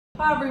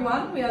Hi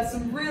everyone, we have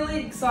some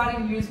really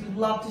exciting news we'd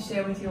love to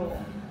share with you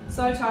all.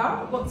 So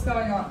Tara, what's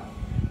going on?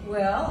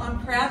 Well, I'm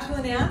proud to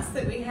announce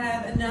that we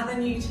have another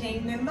new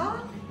team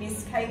member,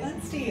 Miss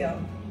Kaitlin Steele.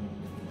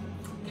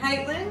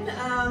 Kaitlin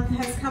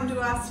has come to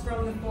us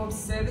from the Forbes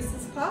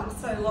Services Club,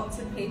 so lots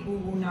of people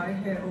will know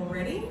her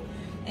already,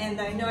 and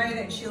they know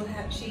that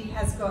she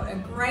has got a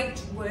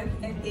great work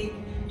ethic.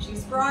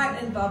 She's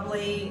bright and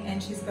bubbly,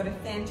 and she's got a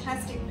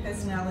fantastic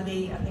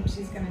personality. I think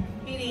she's going to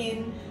fit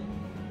in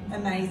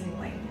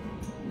amazingly.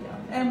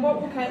 And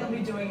what will Kaitlin be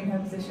doing in her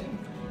position?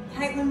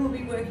 Kaitlin will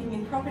be working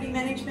in property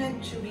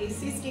management, she'll be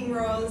assisting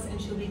Roz,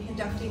 and she'll be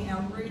conducting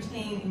our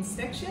routine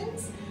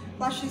inspections.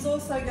 Plus she's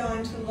also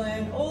going to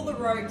learn all the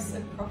ropes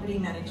of property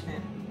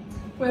management.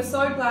 We're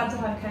so glad to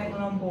have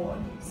Kaitlin on board.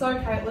 So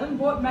Kaitlin,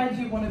 what made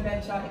you want to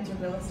venture into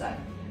real estate?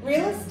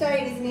 Real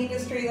estate is an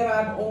industry that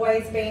I've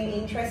always been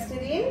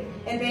interested in,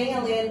 and being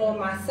a landlord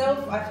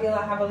myself, I feel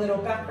I have a little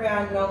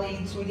background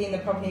knowledge within the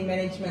property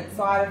management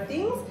side of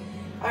things.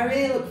 I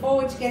really look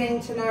forward to getting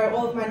to know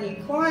all of my new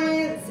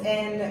clients,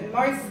 and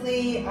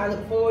mostly I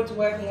look forward to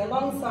working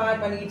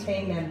alongside my new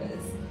team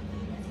members.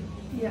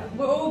 Yeah,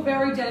 we're all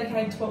very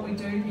dedicated to what we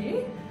do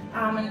here,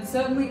 and it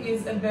certainly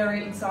is a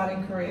very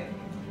exciting career.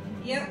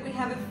 Yep, we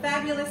have a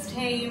fabulous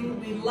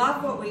team, we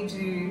love what we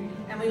do,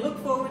 and we look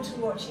forward to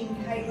watching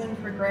Kaitlin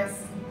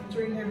progress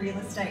through her real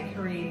estate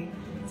career.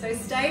 So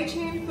stay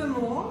tuned for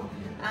more.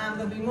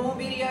 There'll be more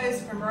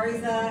videos from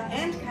Rosa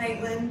and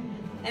Kaitlin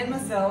and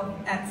myself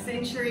at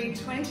Century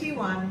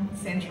 21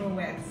 Central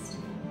West.